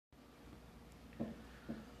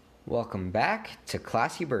Welcome back to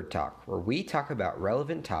Classy Bird Talk, where we talk about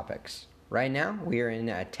relevant topics. Right now, we are in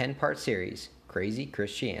a 10-part series, Crazy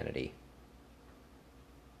Christianity.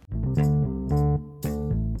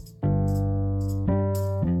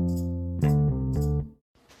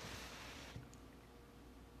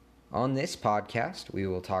 On this podcast, we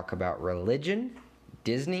will talk about religion,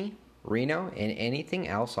 Disney, Reno, and anything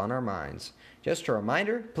else on our minds. Just a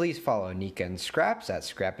reminder, please follow Nika and Scraps at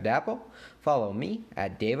Scrapadapple, follow me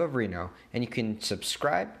at Dave of Reno, and you can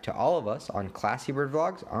subscribe to all of us on Classy Bird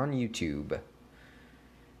Vlogs on YouTube.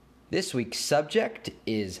 This week's subject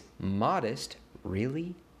is modest,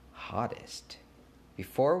 really hottest.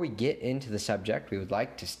 Before we get into the subject, we would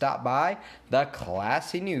like to stop by the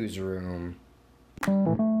Classy Newsroom.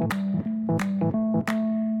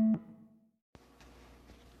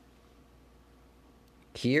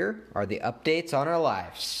 Here are the updates on our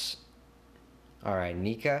lives. All right,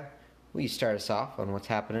 Nika, will you start us off on what's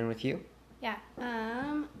happening with you? Yeah,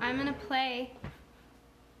 I'm gonna play.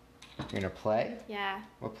 You're gonna play? Yeah.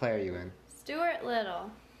 What play are you in? Stuart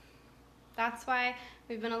Little. That's why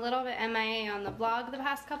we've been a little bit MIA on the vlog the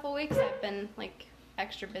past couple weeks. I've been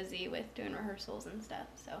extra busy with doing rehearsals and stuff,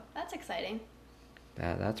 so that's exciting.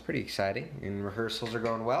 That's pretty exciting. And rehearsals are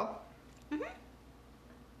going well? Mhm.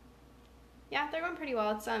 Yeah, they're going pretty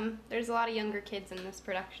well. It's there's a lot of younger kids in this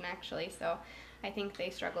production actually, so I think they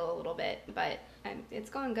struggle a little bit, but it's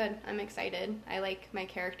going good. I'm excited. I like my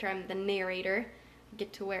character. I'm the narrator. I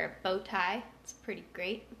get to wear a bow tie. It's pretty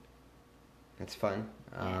great. It's fun.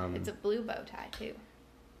 Yeah, it's a blue bow tie too.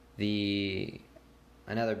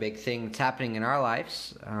 Another big thing that's happening in our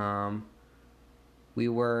lives, our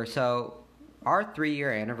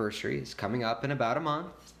 3-year anniversary is coming up in about a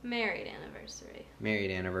month. Married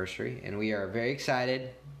anniversary, and we are very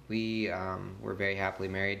excited. We're very happily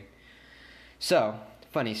married. So,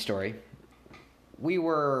 funny story. We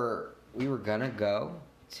were gonna go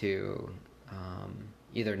to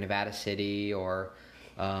either Nevada City or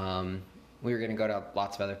we were gonna go to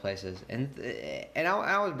lots of other places. And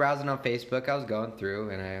I was browsing on Facebook. I was going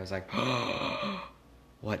through, and I was like, oh,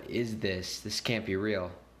 "What is this? This can't be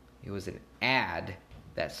real." It was an ad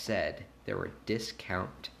that said there were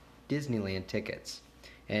discount Disneyland tickets.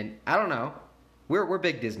 And I don't know, we're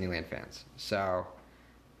big Disneyland fans. So,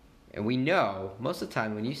 and we know most of the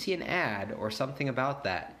time when you see an ad or something about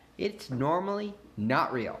that, it's normally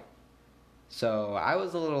not real. So I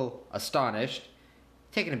was a little astonished,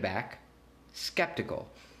 taken aback, skeptical.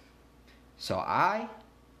 So I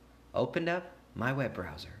opened up my web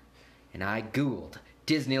browser and I Googled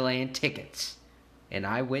Disneyland tickets. And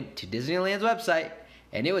I went to Disneyland's website,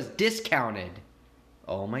 and it was discounted.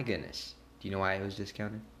 Oh my goodness. Do you know why it was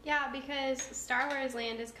discounted? Yeah, because Star Wars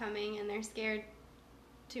Land is coming, and they're scared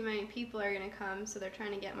too many people are going to come, so they're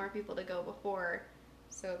trying to get more people to go before,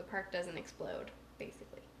 so the park doesn't explode,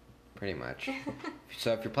 basically. Pretty much.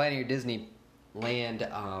 So if you're planning your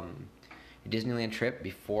Disneyland trip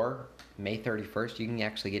before May 31st, you can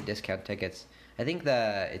actually get discount tickets. I think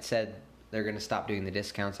it said they're going to stop doing the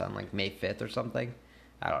discounts on May 5th or something.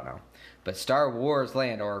 I don't know. But Star Wars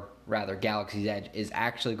Land, or rather Galaxy's Edge, is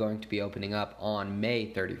actually going to be opening up on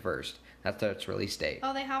May 31st. That's its release date.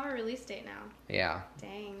 Oh, they have a release date now. Yeah.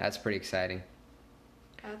 Dang. That's pretty exciting.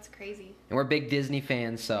 Oh, that's crazy. And we're big Disney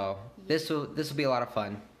fans, so this will be a lot of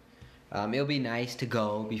fun. It'll be nice to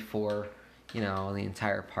go before, the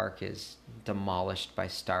entire park is demolished by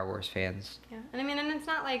Star Wars fans. Yeah. And it's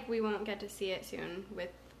not like we won't get to see it soon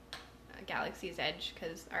with Galaxy's Edge,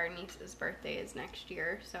 because our niece's birthday is next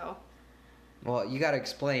year, so. Well, you gotta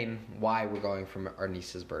explain why we're going from our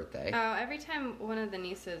niece's birthday. Oh, every time one of the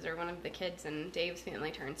nieces or one of the kids in Dave's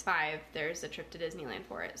family turns 5, there's a trip to Disneyland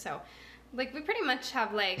for it. So, we pretty much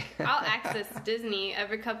have I'll access Disney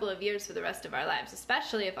every couple of years for the rest of our lives,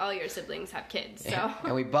 especially if all your siblings have kids. So.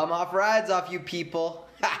 And we bum off rides off you people.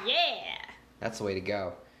 Yeah. That's the way to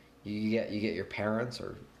go. You get your parents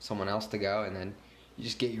or someone else to go, and then you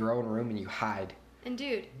just get your own room and you hide. And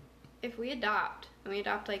dude, if we adopt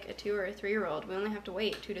a 2 or a 3-year-old, we only have to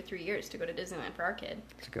wait 2 to 3 years to go to Disneyland for our kid.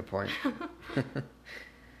 That's a good point.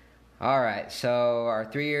 All right, so our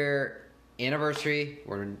 3-year anniversary,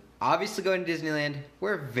 we're obviously going to Disneyland.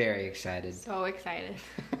 We're very excited. So excited.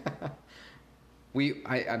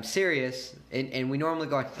 I'm serious, and we normally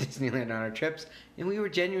go to Disneyland on our trips, and we were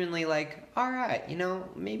genuinely like, all right,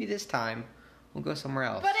 maybe this time we'll go somewhere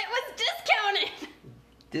else. But it was discounted!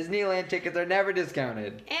 Disneyland tickets are never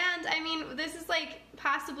discounted. And, this is,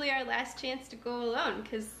 possibly our last chance to go alone,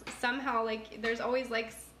 because somehow, there's always,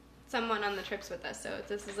 someone on the trips with us, so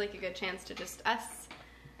this is, a good chance to just us.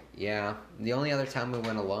 Yeah. The only other time we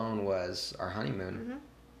went alone was our honeymoon. Mm-hmm.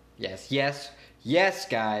 Yes, Yes,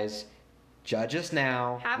 guys. Judge us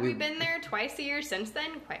now. Have we been there twice a year since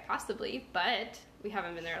then? Quite possibly, but we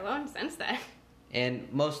haven't been there alone since then.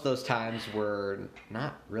 And most of those times were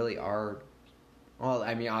not really our... Well,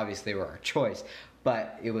 I mean, obviously they were our choice,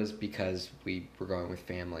 but it was because we were going with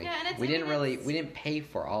family. Yeah, and it's, we didn't pay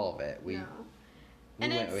for all of it. No.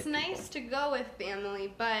 And it's nice to go with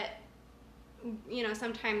family, but you know,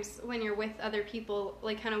 sometimes when you're with other people,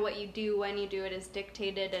 like kind of what you do when you do it is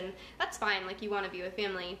dictated, and that's fine. Like you want to be with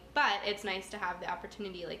family, but it's nice to have the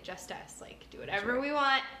opportunity, like just us, like do whatever we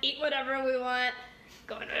want, eat whatever we want,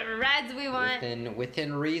 go on whatever rides we want.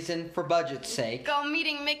 Within reason, for budget's sake. Go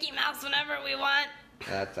meeting Mickey Mouse whenever we want.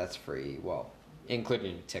 That's free. Well,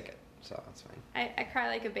 including a ticket, so that's fine. I cry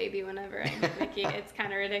like a baby whenever I meet Mickey. It's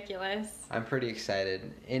kind of ridiculous. I'm pretty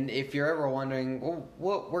excited. And if you're ever wondering,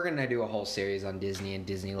 well, we're going to do a whole series on Disney and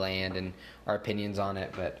Disneyland and our opinions on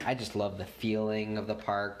it, but I just love the feeling of the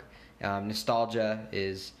park. Nostalgia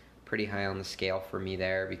is pretty high on the scale for me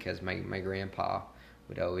there because my grandpa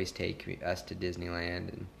would always take us to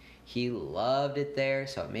Disneyland, and he loved it there,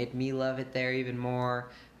 so it made me love it there even more.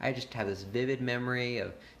 I just have this vivid memory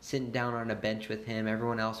of sitting down on a bench with him.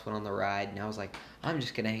 Everyone else went on the ride, and I was like, I'm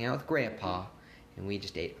just going to hang out with Grandpa. And we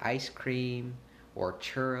just ate ice cream or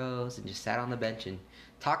churros and just sat on the bench and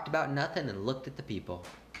talked about nothing and looked at the people.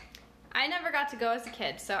 I never got to go as a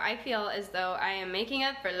kid, so I feel as though I am making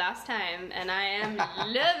up for lost time, and I am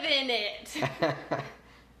loving it.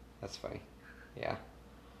 That's funny. Yeah.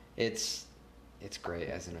 It's great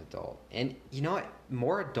as an adult. And you know what?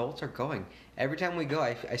 More adults are going. Every time we go,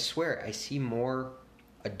 I swear, I see more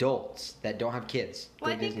adults that don't have kids go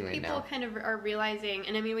Well, I to think Disneyland people now. kind of are realizing,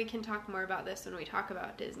 and I mean, we can talk more about this when we talk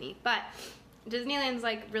about Disney, but Disneyland's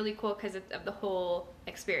like really cool because of the whole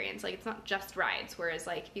experience. Like, it's not just rides, whereas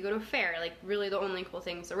like if you go to a fair, like really the only cool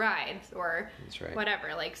thing's the rides or That's right.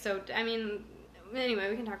 whatever. Like, so I mean,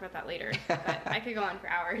 anyway, we can talk about that later. But I could go on for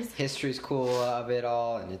hours. History's cool of it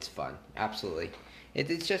all, and it's fun. Absolutely.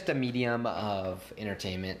 It's just a medium of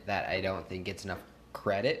entertainment that I don't think gets enough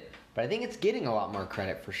credit, but I think it's getting a lot more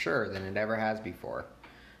credit for sure than it ever has before.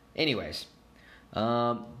 Anyways,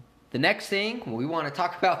 the next thing, we want to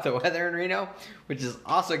talk about the weather in Reno, which is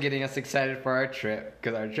also getting us excited for our trip,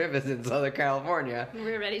 because our trip is in Southern California.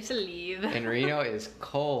 We're ready to leave. And Reno is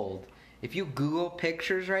cold. If you Google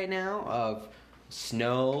pictures right now of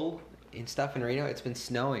snow and stuff in Reno, it's been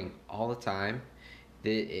snowing all the time.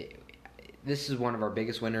 This is one of our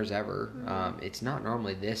biggest winters ever. Mm-hmm. It's not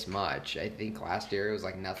normally this much. I think last year it was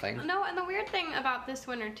like nothing. No, and the weird thing about this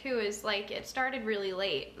winter too is like it started really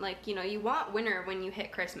late. Like, you know, you want winter when you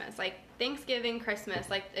hit Christmas. Like Thanksgiving, Christmas,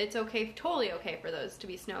 like it's okay, totally okay for those to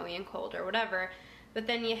be snowy and cold or whatever. But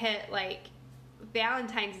then you hit like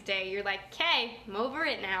Valentine's Day, you're like, okay, I'm over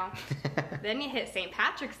it now. Then you hit St.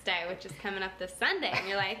 Patrick's Day, which is coming up this Sunday, and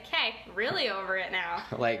you're like, okay, really over it now.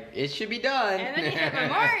 Like, it should be done. And then you hit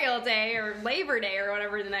Memorial Day or Labor Day or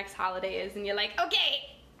whatever the next holiday is, and you're like,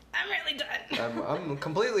 okay, I'm really done. I'm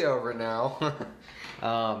completely over it now.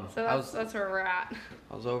 So that's where we're at.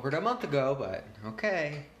 I was over it a month ago, but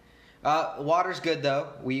okay. Water's good though.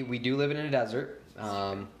 We do live in a desert.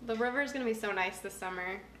 The river is going to be so nice this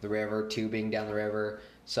summer. The river, tubing down the river.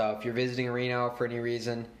 So if you're visiting Reno for any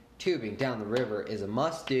reason, tubing down the river is a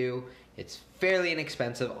must-do. It's fairly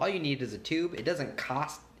inexpensive. All you need is a tube. It doesn't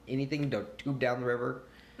cost anything to tube down the river.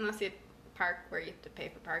 Unless you park where you have to pay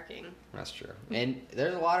for parking. That's true. And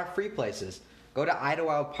there's a lot of free places. Go to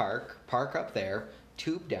Idlewild Park, park up there,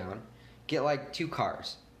 tube down, get like 2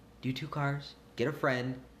 cars. Do 2 cars, get a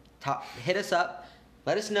friend, hit us up,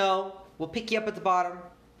 let us know. We'll pick you up at the bottom,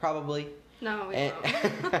 probably. No, we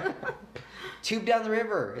won't. Tube down the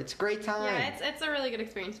river. It's a great time. Yeah, it's a really good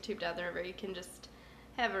experience to tube down the river. You can just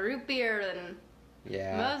have a root beer and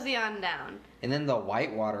mosey on down. And then the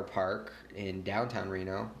Whitewater Park in downtown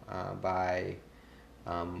Reno by,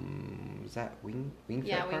 was that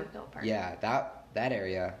Wingfield Park? Wingfield Park. Yeah, that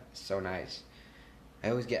area is so nice. I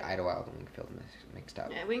always get Idlewild and Wingfield mixed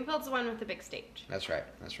up. Yeah, Wingfield's the one with the big stage. That's right.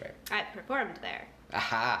 I performed there.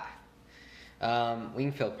 Aha!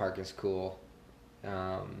 Wingfield Park is cool.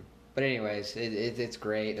 But anyways, it's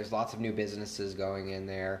great. There's lots of new businesses going in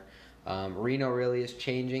there. Reno really is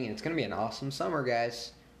changing, and it's going to be an awesome summer,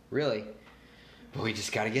 guys. Really. But we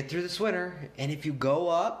just got to get through this winter. And if you go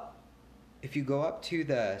up to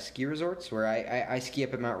the ski resorts, where I ski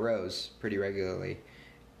up at Mount Rose pretty regularly,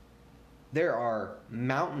 there are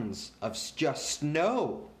mountains of just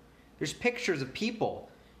snow. There's pictures of people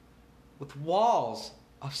with walls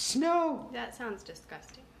of snow. That sounds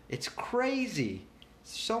disgusting. It's crazy.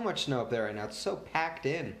 So much snow up there right now. It's so packed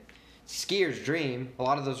in. Skier's dream. A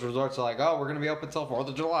lot of those resorts are like, oh, we're going to be open until 4th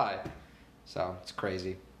of July. So it's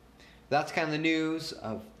crazy. That's kind of the news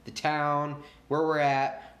of the town, where we're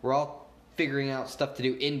at. We're all figuring out stuff to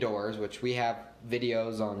do indoors, which we have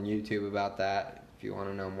videos on YouTube about that if you want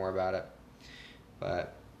to know more about it.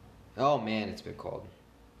 But, oh man, it's been cold.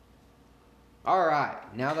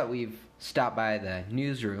 Alright, now that we've stopped by the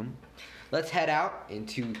newsroom, let's head out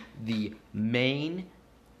into the main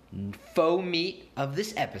faux meat of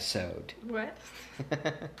this episode. What?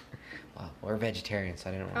 Well, we're vegetarians, so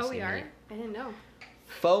I didn't want to say Oh, we are? meat. I didn't know.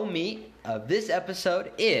 Faux meat of this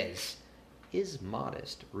episode is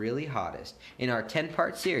modest really hottest in our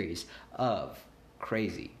 10-part series of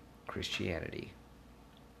Crazy Christianity.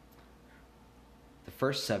 The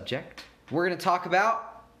first subject, we're going to talk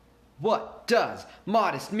about what does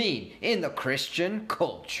modest mean in the Christian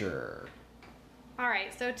culture.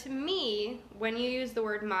 Alright, so to me, when you use the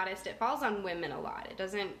word modest, it falls on women a lot.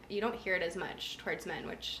 You don't hear it as much towards men,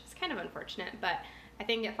 which is kind of unfortunate, but I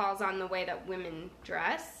think it falls on the way that women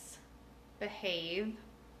dress, behave,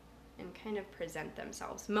 and kind of present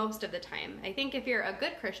themselves most of the time. I think if you're a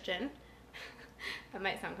good Christian, that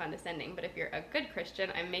might sound condescending, but if you're a good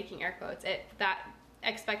Christian, I'm making air quotes, that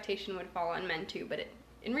expectation would fall on men too, but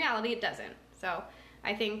in reality it doesn't. So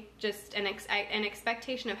I think just an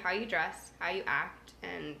expectation of how you dress, how you act,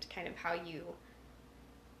 and kind of how you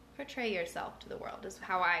portray yourself to the world is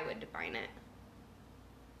how I would define it.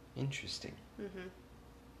 Interesting. Mm-hmm.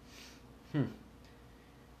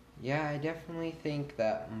 Yeah, I definitely think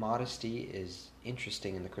that modesty is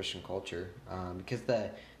interesting in the Christian culture because the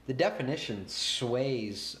definition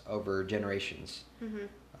sways over generations.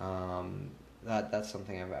 Mm-hmm. That's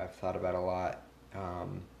something I've thought about a lot.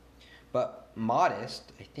 But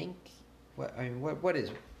modest, I think. What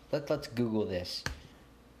is? Let's Google this.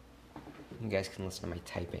 You guys can listen to my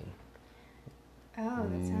typing. Oh,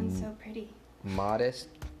 that sounds so pretty. Modest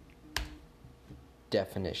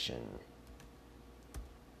definition.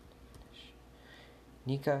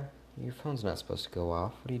 Nika, your phone's not supposed to go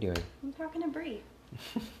off. What are you doing? I'm talking to Brie.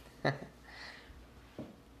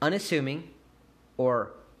 Unassuming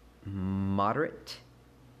or moderate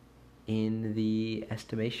in the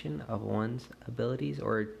estimation of one's abilities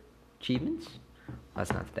or achievements?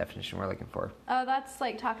 That's not the definition we're looking for. Oh, that's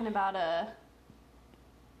like talking about Like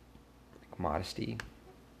modesty,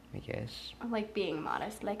 I guess. like being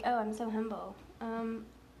modest. Like, oh, I'm so humble.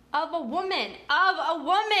 Of a woman.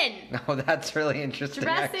 Oh, that's really interesting.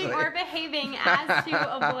 Dressing actually. or behaving as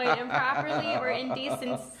to avoid improperly or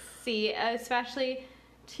indecency, especially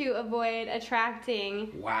to avoid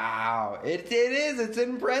attracting Wow, it is. It's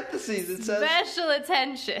in parentheses. It says special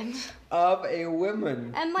attention. of a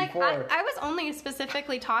woman. And like, before. I was only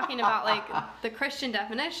specifically talking about like the Christian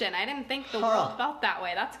definition. I didn't think the world felt that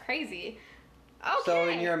way. That's crazy. Okay. So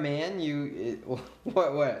when you're a man,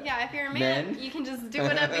 what? Yeah, if you're a man, you can just do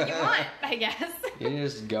whatever you want, I guess. You can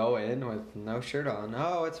just go in with no shirt on.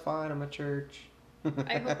 Oh, it's fine. I'm at church.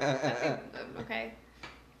 I hope. Okay.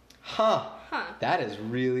 Huh. Huh. That is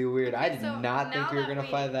really weird. I did So not think now we were that going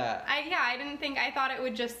to find that. I didn't think. I thought it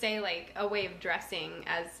would just say like a way of dressing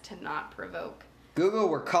as to not provoke. Google,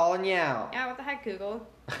 we're calling you out. Yeah, what the heck, Google?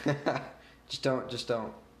 just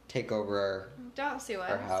don't take over Don't sue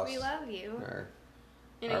our us. house. We love you. our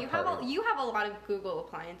You know, our you have a lot of Google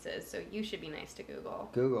appliances, so you should be nice to Google.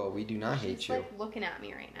 Google, we do not hate She's you. like looking at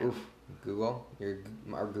me right now. Oof. Google,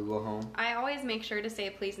 our Google home. I always make sure to say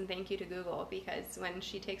please and thank you to Google because when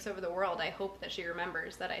she takes over the world, I hope that she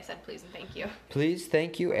remembers that I said please and thank you. Please,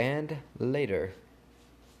 thank you, and later.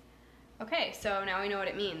 Okay, so now we know what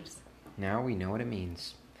it means. Now we know what it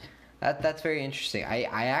means. That's very interesting. I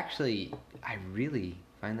really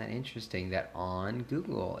find that interesting that on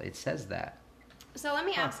Google it says that. So let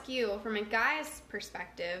me ask you, from a guy's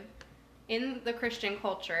perspective, in the Christian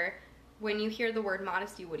culture, when you hear the word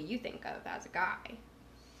modesty, what do you think of as a guy?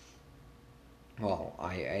 Well,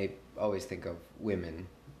 I always think of women,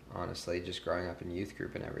 honestly, just growing up in youth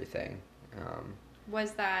group and everything.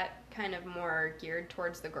 Was that kind of more geared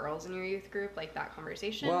towards the girls in your youth group, like that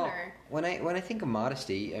conversation? Well, or? when I think of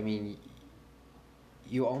modesty, I mean,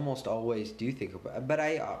 you almost always do think of, but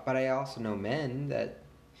I also know men that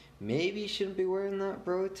maybe shouldn't be wearing that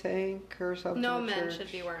bro tank or something. No to men church.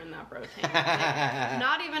 should be wearing that bro tank. Like,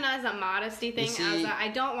 not even as a modesty thing, see- as a, I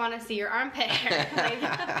don't want to see your armpit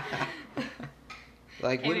hair.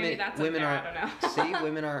 Like Okay, maybe that's women unfair, are I don't know. see,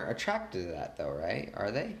 women are attracted to that though, right? Are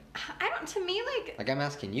they? I don't. To me, like Like I'm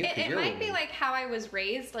asking you because it you're a might be woman. like how I was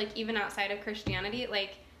raised, like even outside of Christianity.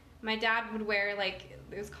 Like my dad would wear like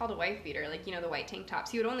it was called a wife beater, like you know the white tank tops.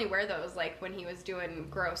 He would only wear those like when he was doing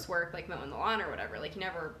gross work, like mowing the lawn or whatever. Like he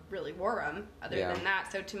never really wore them other Yeah. than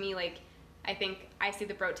that. So to me, like I think I see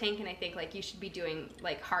the bro tank and I think like you should be doing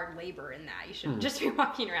like hard labor in that. You shouldn't just be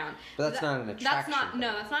walking around. But that's not an attraction thing.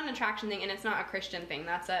 No, that's not an attraction thing, and it's not a Christian thing.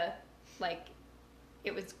 That's a like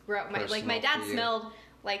it was my dad smelled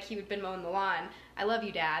like he had been mowing the lawn. I love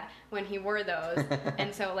you, Dad, when he wore those.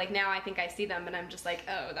 And so like now I think I see them and I'm just like,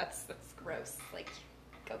 oh, that's gross. Like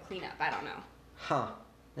go clean up. I don't know. Huh.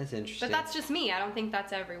 That's interesting. But that's just me. I don't think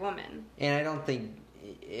that's every woman. And I don't think,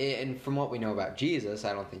 and from what we know about Jesus,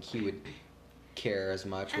 I don't think he would care as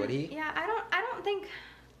much, would he? Yeah, I don't think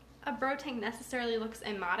a bro tank necessarily looks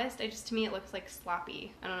immodest. To me it looks like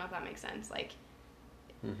sloppy. I don't know if that makes sense. Like,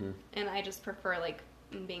 and I just prefer like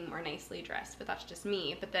being more nicely dressed. But that's just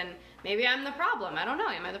me. But then maybe I'm the problem. I don't know.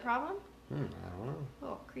 Am I the problem? I don't know.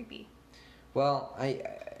 Oh, creepy. Well,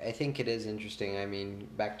 I think it is interesting. I mean,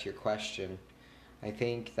 back to your question. I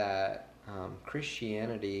think that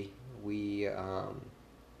Christianity, we're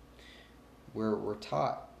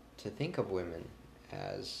taught to think of women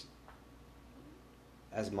as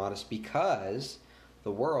modest because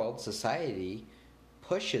the world, society,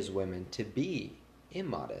 pushes women to be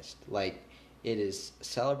immodest. Like, it is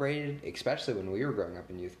celebrated, especially when we were growing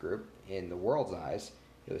up in youth group, in the world's eyes,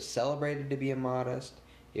 it was celebrated to be immodest.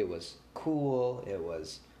 It was cool. It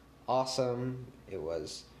was awesome. It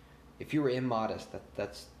was... If you were immodest,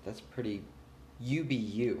 that's pretty. You be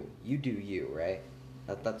you. You do you, right?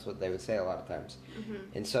 That's what they would say a lot of times.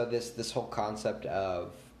 And so this whole concept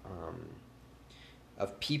of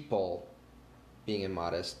people being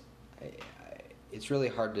immodest, it's really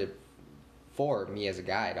hard for me as a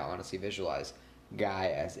guy to honestly visualize guy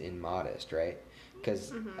as immodest, right?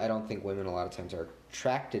 Because I don't think women a lot of times are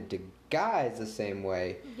attracted to guys the same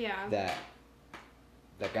way that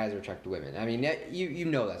guys are attracted to women. I mean, you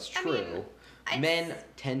know that's true. Men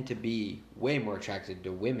tend to be way more attracted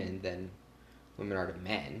to women than women are to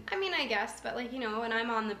men. I mean, I guess, but like, you know, when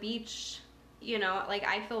I'm on the beach, you know, like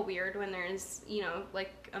I feel weird when there's, you know,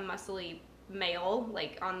 like a muscly male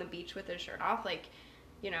like on the beach with his shirt off. Like,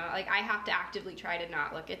 you know, like I have to actively try to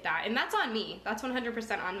not look at that. And that's on me. That's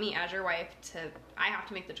 100% on me as your wife I have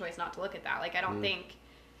to make the choice not to look at that. Like, I don't think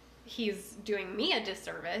he's doing me a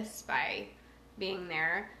disservice by being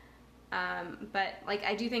there. But like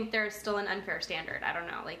I do think there's still an unfair standard. I don't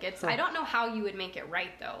know. Like I don't know how you would make it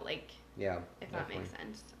right though. Like, yeah, if that makes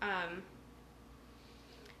sense.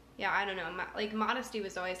 Yeah, I don't know. Like modesty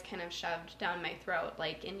was always kind of shoved down my throat,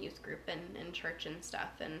 like in youth group and in church and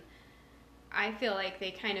stuff. And I feel like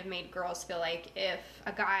they kind of made girls feel like if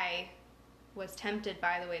a guy was tempted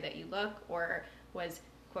by the way that you look or was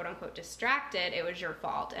quote unquote distracted, it was your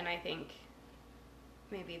fault. And I think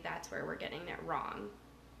maybe that's where we're getting it wrong.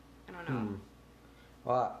 I don't know.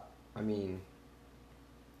 Well, I mean,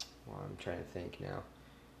 I'm trying to think now.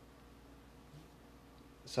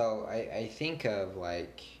 So I think of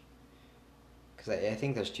like, because I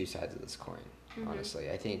think there's two sides of this coin. Honestly,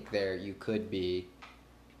 I think you could be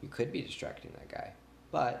distracting that guy,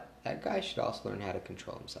 but that guy should also learn how to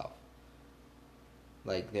control himself.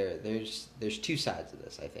 Like there's two sides of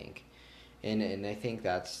this, I think, and I think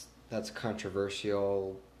that's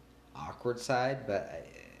controversial, awkward side, but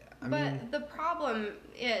I mean, the problem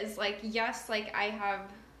is like, yes, like I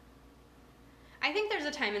think there's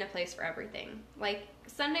a time and a place for everything. Like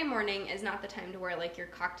Sunday morning is not the time to wear like your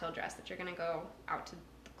cocktail dress that you're gonna go out to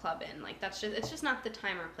the club in. Like it's just not the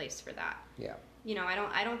time or place for that. Yeah. You know,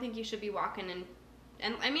 I don't think you should be walking in,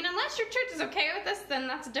 and I mean, unless your church is okay with this, then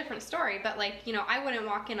that's a different story. But like, you know, I wouldn't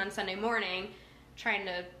walk in on Sunday morning trying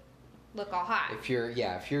to look all hot. If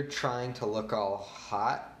you're trying to look all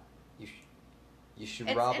hot, you should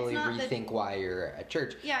probably rethink why you're at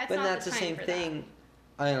church. Yeah, it's but not that's the the time same for thing.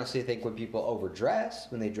 that. I honestly think when people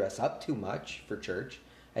overdress, when they dress up too much for church,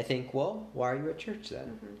 I think, well, why are you at church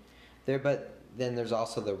then? But then there's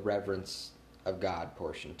also the reverence of God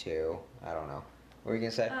portion too. I don't know. What were you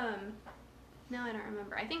gonna say? No, I don't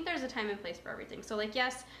remember. I think there's a time and place for everything. So like,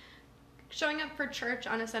 yes, showing up for church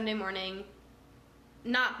on a Sunday morning,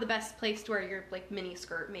 not the best place to wear your like mini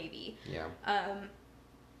skirt, maybe. Yeah.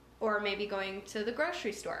 Or maybe going to the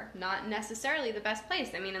grocery store, not necessarily the best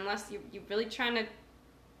place. I mean, unless you're really trying to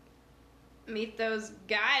meet those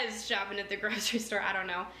guys shopping at the grocery store, I don't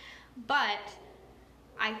know. But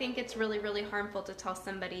I think it's really, really harmful to tell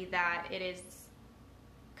somebody that it is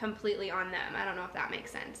completely on them. I don't know if that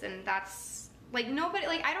makes sense. And that's, like, nobody,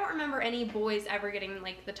 like, I don't remember any boys ever getting,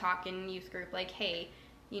 like, the talk in youth group, like, hey,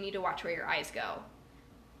 you need to watch where your eyes go.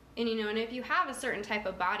 And, you know, and if you have a certain type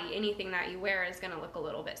of body, anything that you wear is going to look a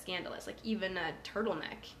little bit scandalous, like even a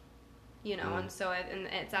turtleneck, you know. And so and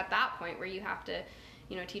it's at that point where you have to,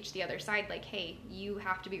 you know, teach the other side, like, hey, you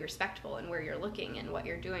have to be respectful in where you're looking and what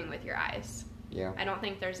you're doing with your eyes. Yeah. I don't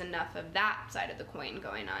think there's enough of that side of the coin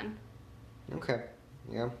going on. Okay.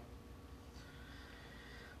 Yeah.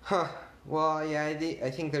 Huh. Well, yeah,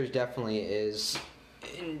 I think there's definitely is,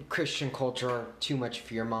 in Christian culture, too much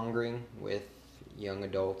fear-mongering with young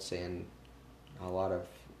adults and a lot of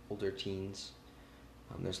older teens.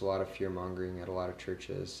 There's a lot of fear-mongering at a lot of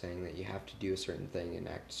churches saying that you have to do a certain thing and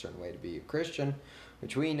act a certain way to be a Christian,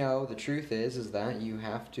 which we know the truth is that you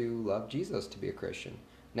have to love Jesus to be a Christian.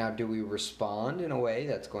 Now, do we respond in a way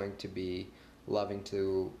that's going to be loving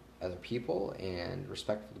to other people and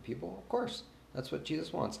respectful to people? Of course. That's what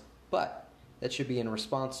Jesus wants. But that should be in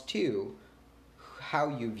response to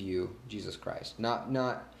how you view Jesus Christ.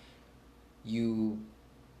 Not you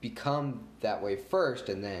become that way first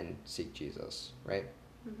and then seek Jesus, right?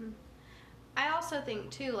 Mm-hmm. I also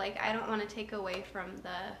think, too, like, I don't want to take away from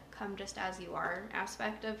the come just as you are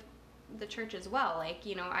aspect of the church as well. Like,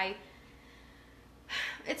 you know,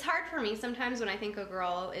 it's hard for me sometimes when I think a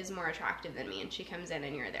girl is more attractive than me and she comes in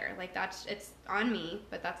and you're there. Like, it's on me,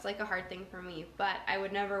 but that's like a hard thing for me. But I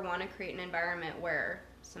would never want to create an environment where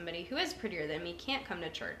somebody who is prettier than me can't come to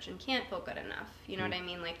church and can't feel good enough. You know what I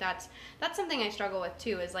mean? Like, that's something I struggle with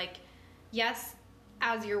too, is like, yes,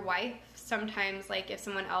 as your wife, sometimes like if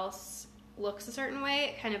someone else looks a certain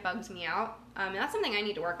way, it kind of bugs me out. And that's something I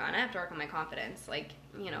need to work on. I have to work on my confidence, like,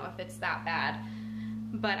 you know, if it's that bad.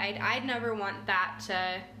 But I'd never want that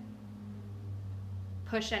to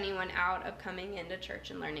push anyone out of coming into church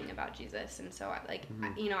and learning about Jesus. And so, like,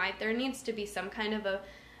 you know, there needs to be some kind of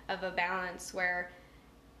a balance where,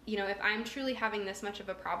 you know, if I'm truly having this much of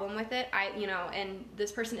a problem with it, you know, and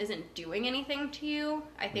this person isn't doing anything to you,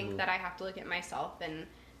 I think that I have to look at myself and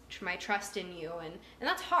my trust in you. And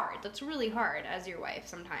that's hard. That's really hard as your wife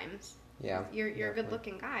sometimes. Yeah. You're a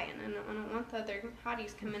good-looking guy, and I don't want the other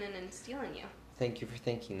hotties coming in and stealing you. Thank you for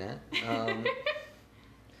thinking that.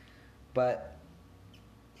 But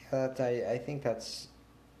yeah, I think that's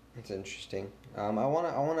interesting. I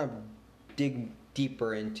wanna dig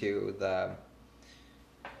deeper into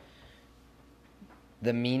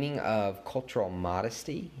the meaning of cultural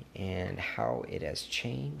modesty and how it has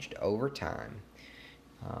changed over time.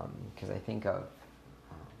 Because I think of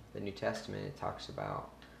the New Testament, it talks about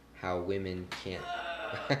how women can't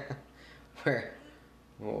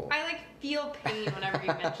I like feel pain whenever you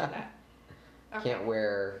mention that. Okay. Can't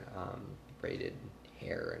wear braided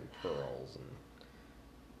hair and pearls, and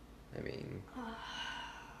I mean,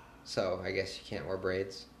 so I guess you can't wear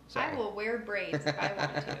braids. Sorry. I will wear braids if I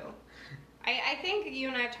want to. I think you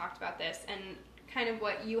and I have talked about this, and kind of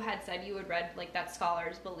what you had said you had read, like, that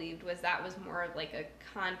scholars believed was that was more of like a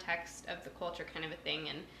context of the culture kind of a thing,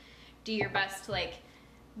 and do your best to like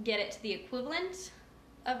get it to the equivalent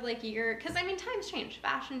of like because I mean times change,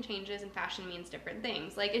 fashion changes, and fashion means different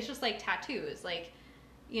things. Like, it's just like tattoos. Like,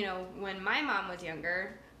 you know, when my mom was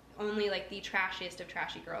younger, only like the trashiest of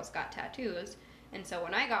trashy girls got tattoos, and so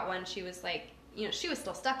when I got one, she was like, you know, she was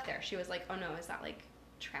still stuck there. She was like, oh no, is that like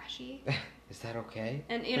trashy? Is that okay?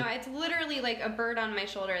 And you know, it's literally like a bird on my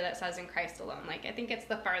shoulder that says "In Christ alone." Like, I think it's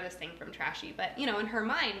the farthest thing from trashy, but you know, in her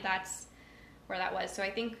mind, that's where that was. So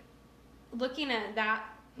I think looking at that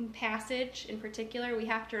passage in particular, we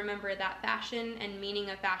have to remember that fashion and meaning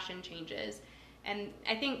of fashion changes, and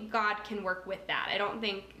I think God can work with that. I don't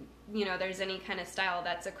think, you know, there's any kind of style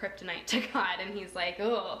that's a kryptonite to God, and He's like,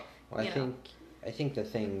 oh. Well, I think the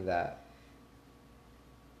thing that,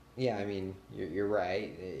 yeah, I mean, you're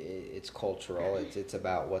right. It's cultural. It's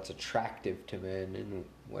about what's attractive to men in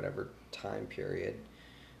whatever time period.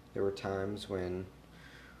 There were times when,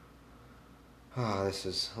 this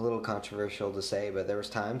is a little controversial to say, but there was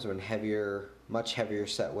times when much heavier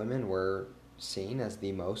set women were seen as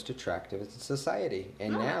the most attractive in society,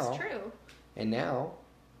 and now that's true. And now,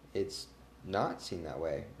 it's not seen that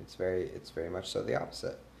way. It's very much so the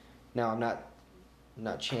opposite. Now, I'm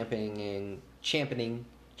not championing.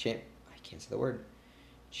 I can't say the word.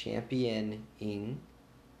 Championing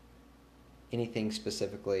anything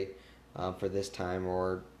specifically for this time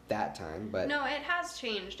or that time, but no, it has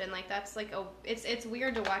changed, and like that's like it's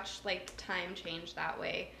weird to watch like time change that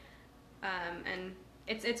way, and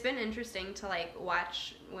it's been interesting to like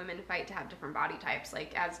watch women fight to have different body types.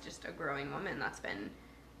 Like, as just a growing woman, that's been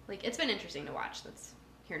like, it's been interesting to watch. That's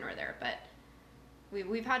here nor there, but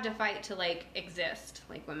we've had to fight to like exist,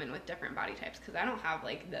 like women with different body types, because I don't have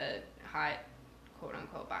like the hot quote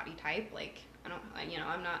unquote body type. Like,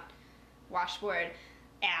 I'm not washboard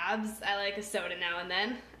abs. I like a soda now and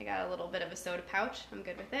then. I got a little bit of a soda pouch. I'm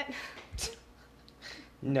good with it.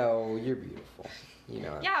 No, you're beautiful. You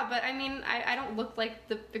know. Yeah, but I mean, I don't look like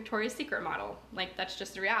the Victoria's Secret model. Like, that's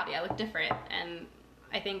just the reality. I look different, and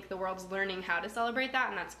I think the world's learning how to celebrate that,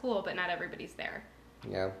 and that's cool, but not everybody's there.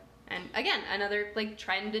 Yeah. And again, another like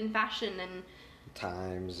trend in fashion and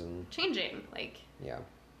times and changing. Like, yeah.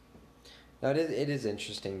 No, it is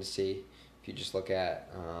interesting to see if you just look at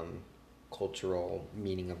cultural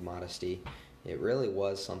meaning of modesty. It really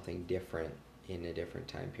was something different in a different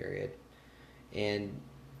time period, and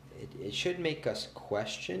it should make us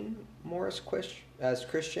question more as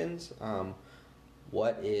Christians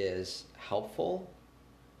what is helpful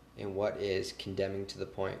and what is condemning to the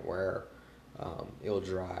point where it'll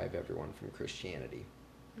drive everyone from Christianity.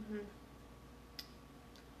 Mm-hmm.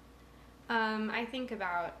 I think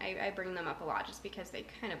about, I bring them up a lot just because they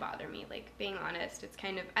kind of bother me. Like, being honest, it's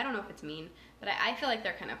kind of, I don't know if it's mean, but I feel like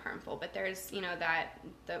they're kind of harmful. But there's,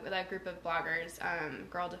 that group of bloggers,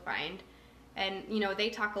 Girl Defined, and, they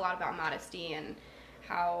talk a lot about modesty and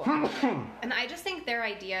how, and I just think their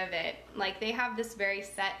idea of it, like, they have this very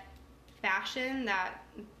set fashion that,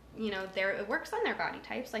 it works on their body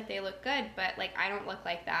types. Like, they look good, but, like, I don't look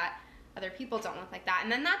like that. Other people don't look like that.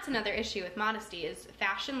 And then that's another issue with modesty is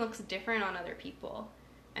fashion looks different on other people.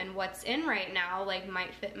 And what's in right now, like,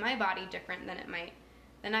 might fit my body different than it might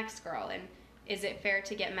the next girl. And is it fair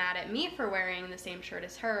to get mad at me for wearing the same shirt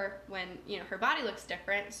as her when, her body looks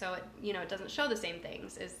different, so it, it doesn't show the same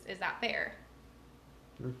things? Is that fair?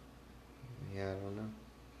 Yeah, I don't know.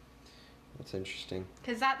 That's interesting.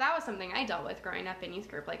 Because that was something I dealt with growing up in youth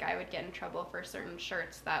group. Like, I would get in trouble for certain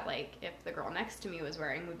shirts that, like, if the girl next to me was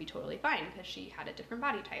wearing would be totally fine because she had a different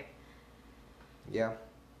body type. Yeah.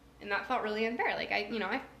 And that felt really unfair. Like,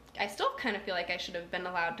 I still kind of feel like I should have been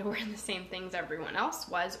allowed to wear the same things everyone else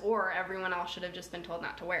was, or everyone else should have just been told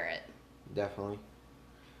not to wear it. Definitely.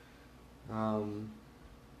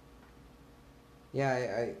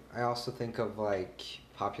 Yeah, I also think of, like,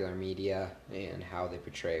 popular media and how they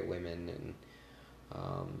portray women,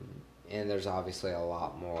 and there's obviously a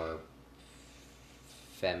lot more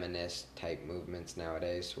feminist type movements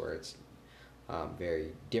nowadays where it's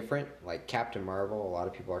very different. Like Captain Marvel, a lot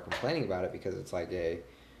of people are complaining about it because it's like a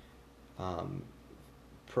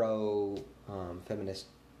pro feminist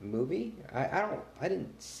movie. I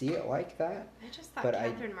didn't see it like that. I just thought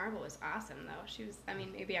Captain Marvel was awesome, though. She was,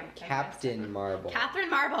 maybe I'm Captain Marvel. Captain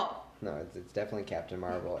Marvel. No, it's definitely Captain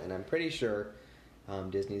Marvel, and I'm pretty sure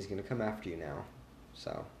Disney's gonna come after you now.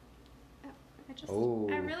 So. I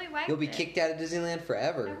really liked it. You'll be kicked out of Disneyland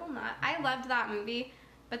forever. I will not. I loved that movie,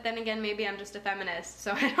 but then again, maybe I'm just a feminist,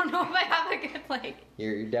 so I don't know if I have a good, like...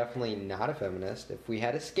 You're definitely not a feminist. If we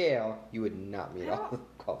had a scale, you would not meet all the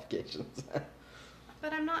qualifications.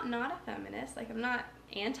 But I'm not a feminist. Like, I'm not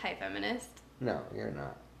anti-feminist. No, you're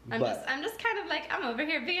not. I'm just kind of like, I'm over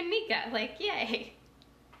here being Nika. Like, yay.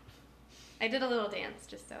 I did a little dance,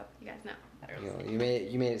 just so you guys know. You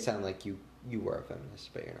made it sound like you were a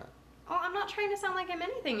feminist, but you're not. Oh, I'm not trying to sound like I'm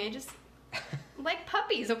anything. I just like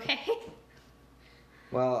puppies, okay?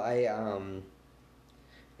 Well, I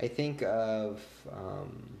think of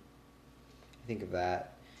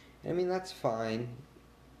that. I mean, that's fine.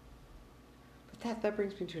 But that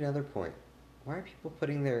brings me to another point. Why are people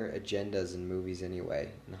putting their agendas in movies anyway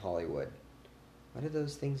in Hollywood? Why do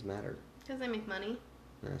those things matter? Because they make money.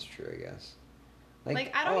 That's true, I guess.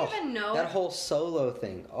 Like I don't even know. That whole Solo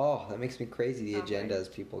thing. Oh, that makes me crazy, the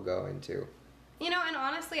agendas people go into. And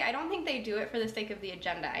honestly, I don't think they do it for the sake of the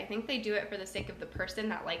agenda. I think they do it for the sake of the person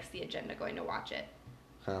that likes the agenda going to watch it.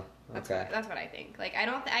 Huh. Okay. That's what I think. Like, I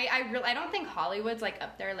don't think Hollywood's like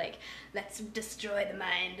up there like, let's destroy the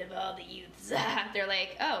mind of all the youths. They're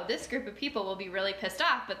like, oh, this group of people will be really pissed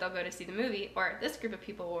off, but they'll go to see the movie, or this group of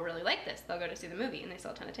people will really like this, they'll go to see the movie, and they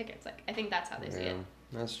sell a ton of tickets. Like, I think that's how they see it.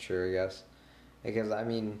 That's true, I guess. Because I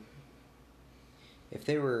mean, if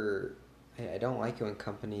they were, I don't like it when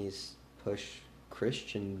companies push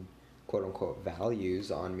Christian quote unquote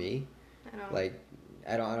values on me.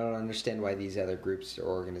 I don't understand why these other groups or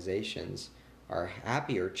organizations are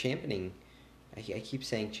happy or championing. I keep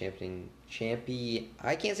saying championing.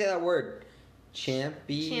 I can't say that word.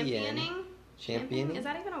 Championing? Is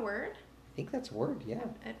that even a word? I think that's a word, yeah.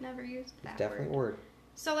 I've never used that word. It's definitely a word.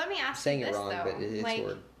 So let me ask you this, it wrong, though. But it is a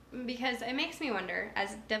word. Because it makes me wonder,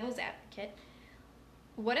 as devil's advocate,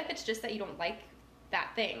 what if it's just that you don't like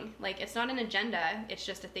that thing? Like, it's not an agenda, it's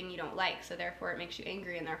just a thing you don't like, so therefore it makes you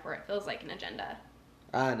angry, and therefore it feels like an agenda.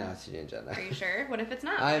 No, it's an agenda. Are you sure? What if it's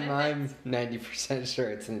not? I'm 90% sure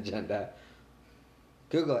it's an agenda.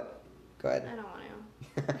 Google it. Go ahead. I don't want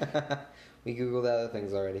to. We Googled other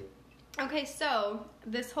things already. Okay, so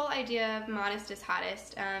this whole idea of modest is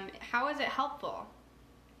hottest, how is it helpful?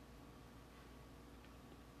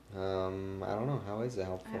 I don't know. How is it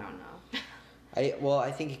helpful? I don't know.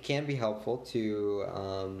 I think it can be helpful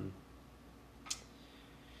to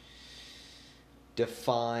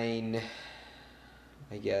define,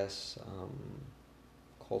 I guess,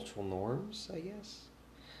 cultural norms, I guess.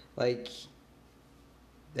 Like,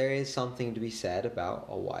 there is something to be said about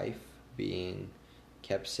a wife being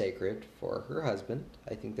kept sacred for her husband.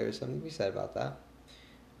 I think there is something to be said about that.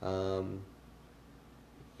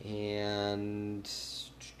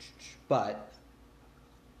 But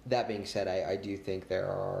that being said, I do think there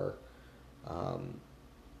are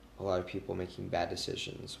a lot of people making bad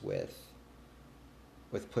decisions with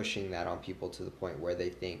pushing that on people to the point where they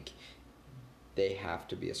think they have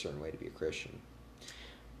to be a certain way to be a Christian.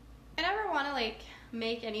 I never want to like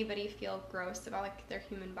make anybody feel gross about like their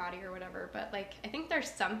human body or whatever, but like I think there's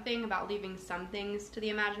something about leaving some things to the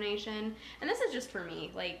imagination, and this is just for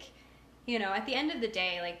me. Like, you know, at the end of the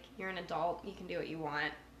day, like, you're an adult, you can do what you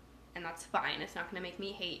want, and that's fine. It's not going to make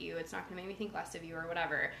me hate you. It's not going to make me think less of you or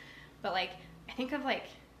whatever. But like, I think of like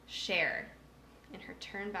Cher in her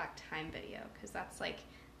Turn Back Time video, because that's like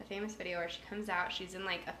the famous video where she comes out, she's in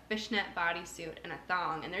like a fishnet bodysuit and a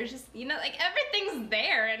thong, and there's just, you know, like everything's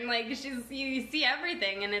there, and like you see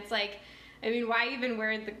everything, and it's like, I mean, why even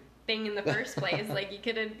wear the thing in the first place? Like,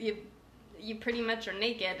 you pretty much are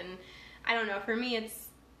naked. And I don't know, for me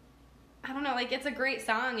I don't know, like, it's a great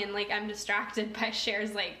song, and like I'm distracted by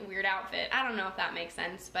Cher's like weird outfit. I don't know if that makes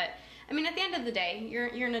sense, but I mean, at the end of the day,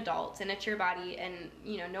 you're an adult, and it's your body, and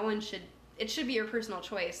you know, it should be your personal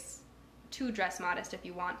choice to dress modest if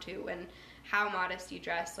you want to, and how modest you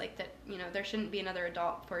dress. Like, that, you know, there shouldn't be another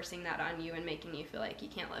adult forcing that on you and making you feel like you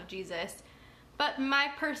can't love Jesus. But my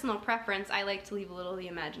personal preference, I like to leave a little of the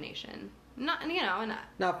imagination. Not, you know, and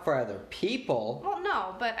not for other people. Well,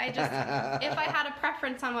 no, but I just, if I had a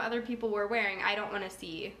preference on what other people were wearing, I don't want to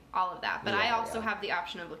see all of that. But I also have the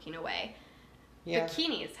option of looking away. Yeah.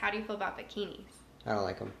 Bikinis. How do you feel about bikinis? I don't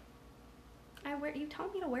like them. You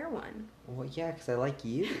told me to wear one. Well, yeah, because I like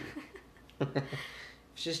you.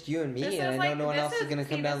 It's just you and me, and I know no one else is going to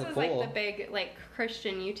come down the pool. This is like the big, like,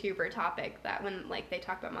 Christian YouTuber topic that when, like, they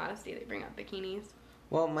talk about modesty, they bring up bikinis.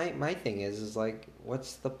 Well, my thing is like,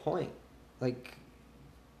 what's the point? Like,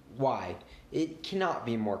 why? It cannot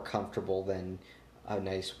be more comfortable than a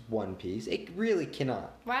nice one piece. It really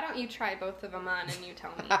cannot. Why don't you try both of them on and you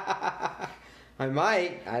tell me? I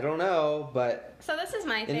might. I don't know, but... So this is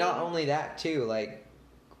my thing. And not only that, too, like,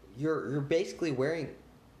 you're basically wearing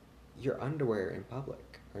your underwear in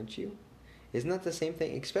public, aren't you? Isn't that the same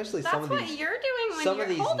thing? Especially some of these... That's what you're doing when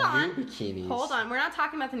you're... Hold on. New bikinis. Hold on. We're not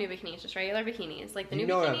talking about the new bikinis, just regular bikinis. Like, the new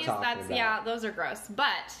bikinis, that's... About. Yeah, those are gross.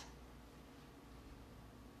 But...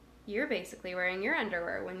 you're basically wearing your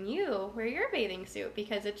underwear when you wear your bathing suit,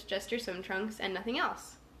 because it's just your swim trunks and nothing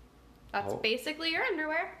else. That's basically your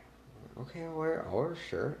underwear. Okay, I'll wear a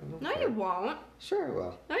shirt. No, you won't. Sure I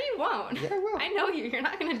will. No, you won't. Yeah, I will. I know you. You're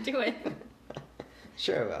not going to do it.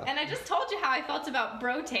 Sure I will. And I just told you how I felt about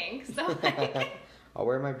bro tank, so like... I'll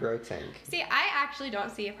wear my bro tank. See, I actually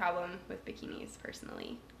don't see a problem with bikinis,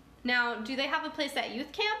 personally. Now, do they have a place at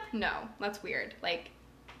youth camp? No. That's weird. Like...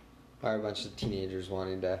 Or a bunch of teenagers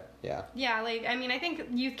wanting to, yeah. Yeah, like, I mean, I think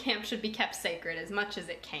youth camp should be kept sacred as much as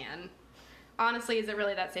it can. Honestly, is it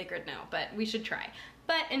really that sacred? No, but we should try.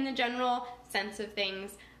 But in the general sense of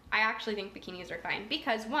things, I actually think bikinis are fine.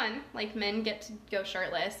 Because, one, like, men get to go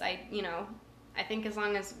shirtless. I think as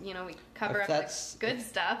long as, you know, we cover up the good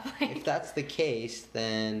stuff. Like, if that's the case,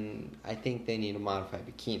 then I think they need to modify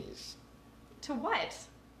bikinis. To what?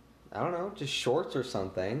 I don't know, just shorts or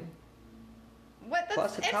something. What?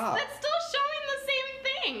 Plus a top. That's still showing the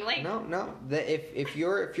same thing. Like, no. If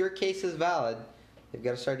your case is valid, they've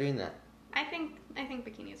got to start doing that. I think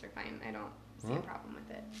bikinis are fine. I don't see a problem with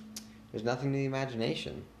it. There's nothing to the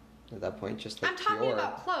imagination at that point. Just like I'm talking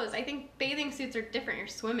about clothes. I think bathing suits are different. You're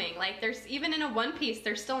swimming. Like, there's even in a one piece,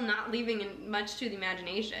 they're still not leaving much to the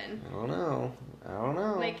imagination. I don't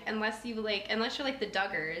know. Like, unless you're like the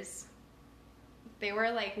Duggars, they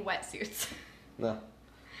wear like wetsuits. No.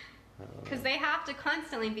 Because they have to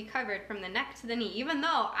constantly be covered from the neck to the knee, even though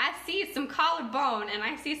I see some collarbone and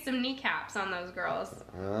I see some kneecaps on those girls.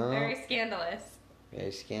 Very scandalous.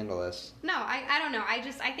 Very scandalous. No, I don't know. I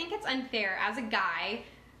think it's unfair as a guy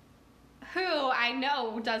who I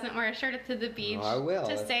know doesn't wear a shirt to the beach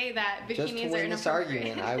to say that bikinis just to win are this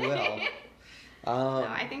inappropriate. argument, I will. No,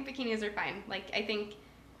 I think bikinis are fine. Like, I think...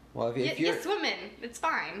 Well, if you're swimming, it's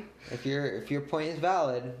fine. If your point is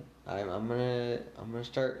valid, I'm gonna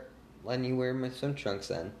start letting you wear my swim trunks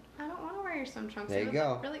then. I don't want to wear your swim trunks. There you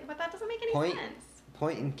go. Really, but that doesn't make any sense.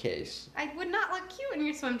 Point in case. I would not look cute in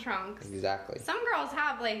your swim trunks. Exactly. Some girls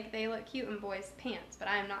they look cute in boys' pants, but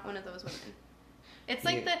I am not one of those women. It's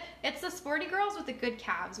like it's the sporty girls with the good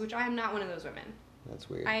calves, which I am not one of those women. That's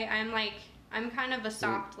weird. I'm like I'm kind of a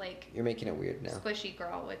soft, like, You're making it weird now. squishy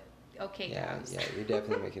girl with okay Yeah, calves. yeah, you're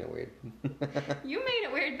definitely making it weird. You made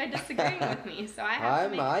it weird by disagreeing with me, so I have to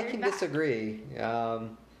make it I weird can back. disagree.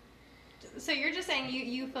 So you're just saying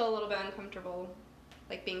you feel a little bit uncomfortable,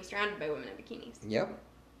 like, being surrounded by women in bikinis. Yep,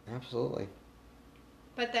 absolutely.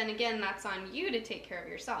 But then again, that's on you to take care of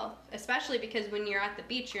yourself, especially because when you're at the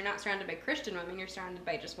beach, you're not surrounded by Christian women, you're surrounded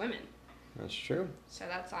by just women. That's true. So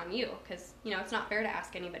that's on you, because, you know, it's not fair to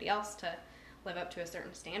ask anybody else to live up to a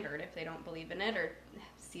certain standard if they don't believe in it or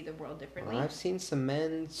see the world differently. Well, I've seen some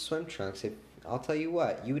men's swim trunks. I'll tell you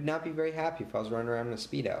what, you would not be very happy if I was running around in a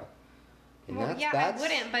Speedo. And Well, I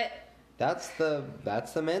wouldn't, but that's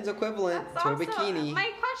the men's equivalent that's to a also, bikini.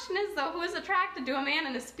 my question is, though, who is attracted to a man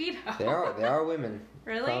in a Speedo? There are women.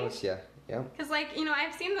 Really? Promise you. Yep. Because, like, you know,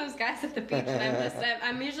 I've seen those guys at the beach, and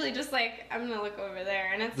I'm usually just like, I'm gonna look over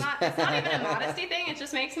there, and it's not even a modesty thing. It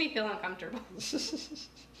just makes me feel uncomfortable.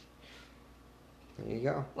 There you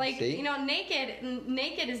go. Like, See? you know,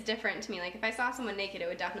 naked is different to me. Like, if I saw someone naked, it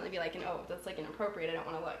would definitely be like, that's like inappropriate. I don't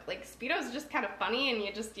want to look. Like, Speedos are just kind of funny, and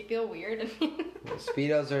you feel weird.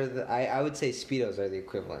 Speedos are I would say Speedos are the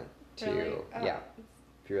equivalent to Really? Oh. yeah.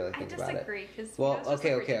 If you really I think about it. disagree because Well,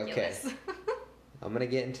 okay. ridiculous. I'm gonna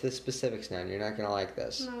get into the specifics now, and you're not gonna like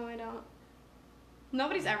this. No, I don't.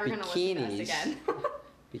 Nobody's ever gonna listen to us again.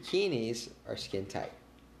 Bikinis are skin tight.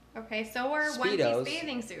 Okay, so are Speedos. one-piece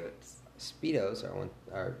bathing suits. Speedos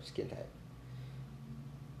are skin tight.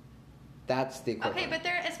 That's the equivalent. Okay, but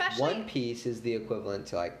they're especially One piece is the equivalent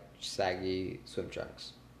to like saggy swim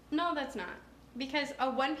trunks. No, that's not. Because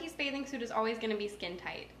a one-piece bathing suit is always going to be skin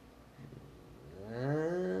tight.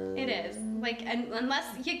 It is. Like,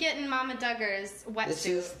 unless you get in Mama Duggar's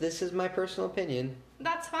wetsuit. This is my personal opinion.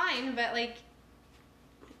 That's fine, but like,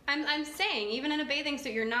 I'm saying, even in a bathing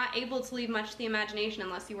suit, you're not able to leave much to the imagination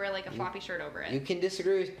unless you wear like a floppy shirt over it. You can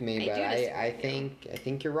disagree with me, but I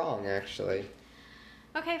think you're wrong actually.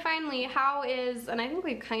 Okay, finally, how is, and I think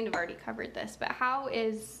we've kind of already covered this, but how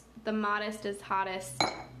is the modest is hottest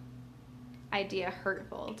idea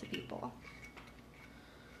hurtful to people?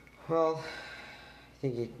 Well, I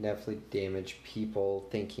think it can definitely damage people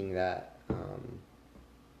thinking that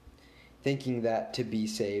to be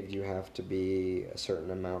saved you have to be a certain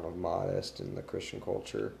amount of modest in the Christian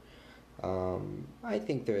culture. I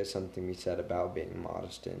think there is something to be said about being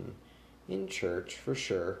modest in church for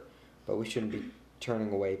sure, but we shouldn't be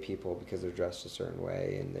turning away people because they're dressed a certain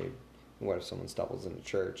way. And what if someone stumbles into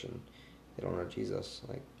church and they don't know Jesus?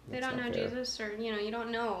 Like, They don't know Jesus, or you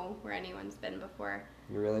don't know where anyone's been before.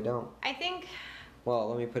 You really don't. I think. Well,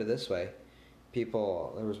 let me put it this way: there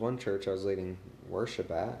was one church I was leading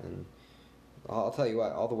worship at, and I'll tell you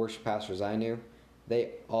what, all the worship pastors I knew,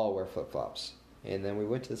 they all wear flip-flops. And then we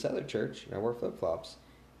went to this other church, and I wore flip-flops,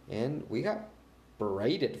 and we got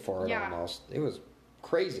berated for it almost. It was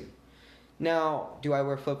crazy. Now, do I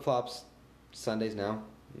wear flip-flops Sundays now?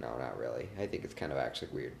 No, not really. I think it's kind of actually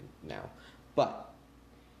weird now. But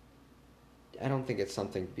I don't think it's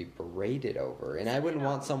something to be berated over. And I wouldn't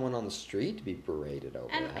want someone on the street to be berated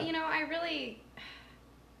over And, that. I really...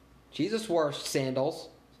 Jesus wore sandals.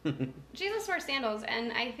 Jesus wore sandals,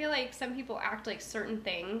 and I feel like some people act like certain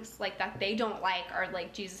things, like that they don't like, are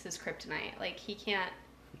like Jesus' kryptonite. Like, he can't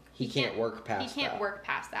work past that. He can't work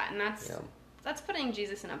past that, and that's putting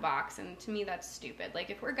Jesus in a box, and to me that's stupid. Like,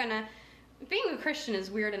 if we're gonna... Being a Christian is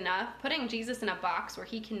weird enough. Putting Jesus in a box where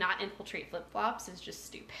he cannot infiltrate flip-flops is just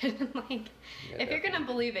stupid. Like, if you're gonna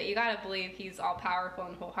believe it, you gotta believe he's all-powerful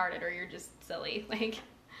and wholehearted, or you're just silly. Like,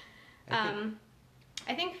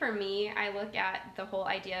 I think for me, I look at the whole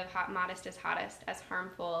idea of modest is hottest as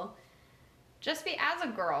harmful. Just as a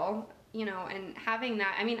girl, and having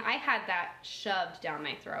that, I had that shoved down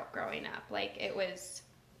my throat growing up. Like, it was...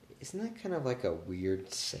 Isn't that kind of like a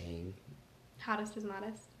weird saying? Hottest is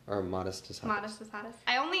modest. Or modest is hottest. Modest is hottest.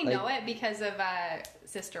 I only know it because of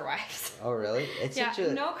Sister Wives. Oh, really? It's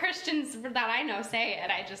no Christians that I know say it.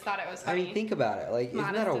 I just thought it was funny. Think about it. Like,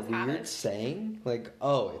 isn't that a weird saying? Like,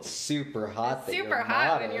 oh, it's super hot. It's super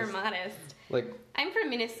hot when you're modest. Like, I'm from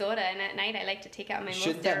Minnesota, and at night I like to take out my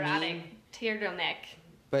most erotic turtleneck.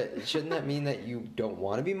 But shouldn't that mean that you don't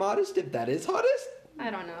want to be modest if that is hottest? I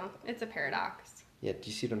don't know. It's a paradox. Yeah. Do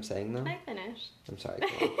you see what I'm saying, though? I finished. I'm sorry.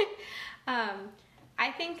 I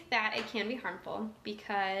think that it can be harmful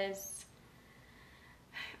because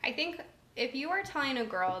I think if you are telling a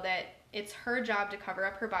girl that it's her job to cover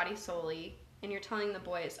up her body solely, and you're telling the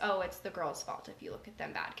boys, oh, it's the girl's fault if you look at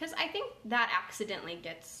them bad, because I think that accidentally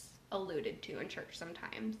gets alluded to in church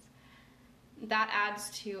sometimes. That adds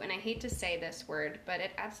to, and I hate to say this word, but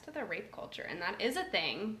it adds to the rape culture, and that is a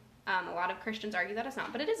thing. A lot of Christians argue that it's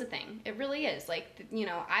not, but it is a thing. It really is. Like, you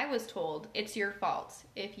know, I was told it's your fault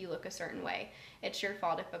if you look a certain way. It's your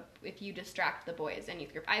fault if you distract the boys in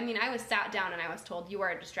youth group. I mean, I was sat down and I was told, you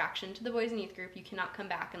are a distraction to the boys in youth group. You cannot come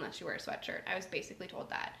back unless you wear a sweatshirt. I was basically told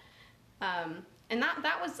that. And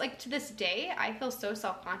that was, like, to this day, I feel so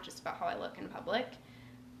self-conscious about how I look in public.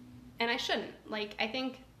 And I shouldn't. Like, I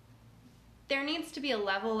think there needs to be a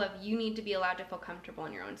level of you need to be allowed to feel comfortable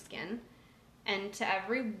in your own skin. And to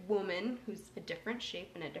every woman who's a different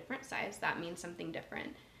shape and a different size, that means something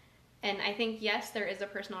different. And I think, yes, there is a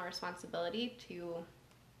personal responsibility to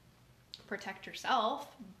protect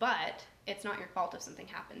yourself, but it's not your fault if something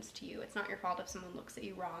happens to you. It's not your fault if someone looks at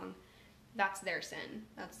you wrong. That's their sin.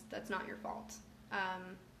 That's not your fault.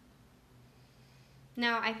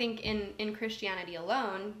 Now, I think in Christianity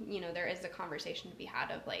alone, you know, there is a conversation to be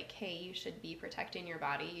had of like, hey, you should be protecting your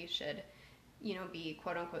body. You should, you know, be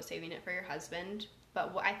quote unquote saving it for your husband.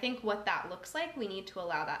 But I think what that looks like, we need to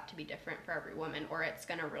allow that to be different for every woman, or it's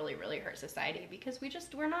going to really, really hurt society, because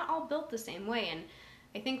we're not all built the same way. And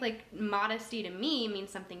I think, like, modesty to me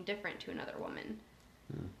means something different to another woman.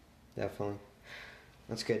 Definitely.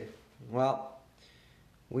 That's good. Well,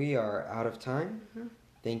 we are out of time. Mm-hmm.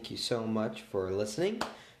 Thank you so much for listening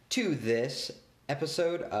to this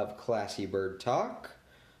episode of Classy Bird Talk,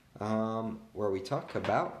 where we talk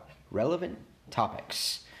about relevant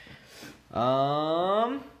topics.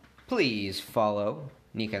 Please follow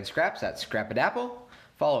Nika and Scraps at Scrapadapple.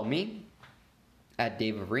 Follow me at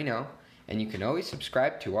Dave of Reno. And you can always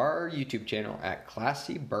subscribe to our YouTube channel at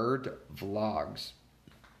Classy Bird Vlogs.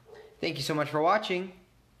 Thank you so much for watching.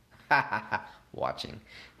 Watching.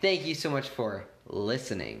 Thank you so much for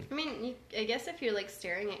listening. I mean, I guess if you're like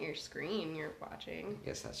staring at your screen, you're watching. I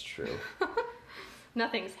guess that's true.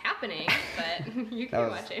 Nothing's happening, but you can be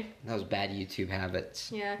watching. That was bad YouTube habits.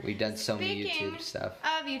 Yeah. We've done so many YouTube stuff.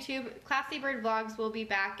 Of YouTube, Classy Bird Vlogs will be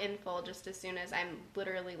back in full just as soon as I'm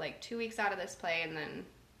literally like 2 weeks out of this play, and then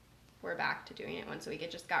we're back to doing it once a week.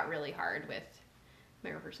 It just got really hard with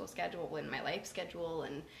my rehearsal schedule and my life schedule,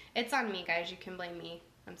 and it's on me, guys. You can blame me.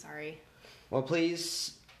 I'm sorry. Well,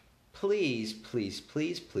 please let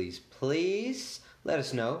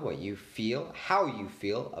us know what you feel, how you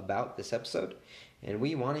feel about this episode, and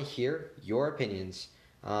we want to hear your opinions.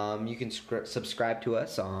 You can subscribe to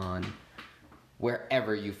us on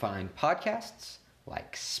wherever you find podcasts,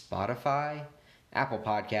 like Spotify, Apple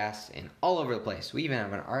Podcasts, and all over the place. We even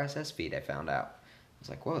have an RSS feed, I found out. I was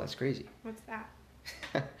like, whoa, that's crazy. What's that?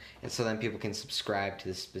 And so then people can subscribe to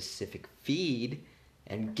the specific feed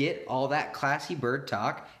and get all that classy bird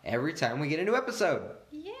talk every time we get a new episode.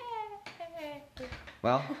 Yeah.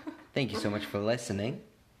 Well, thank you so much for listening.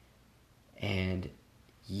 And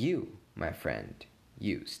you, my friend,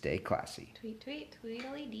 you stay classy. Tweet, tweet,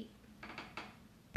 tweedledee.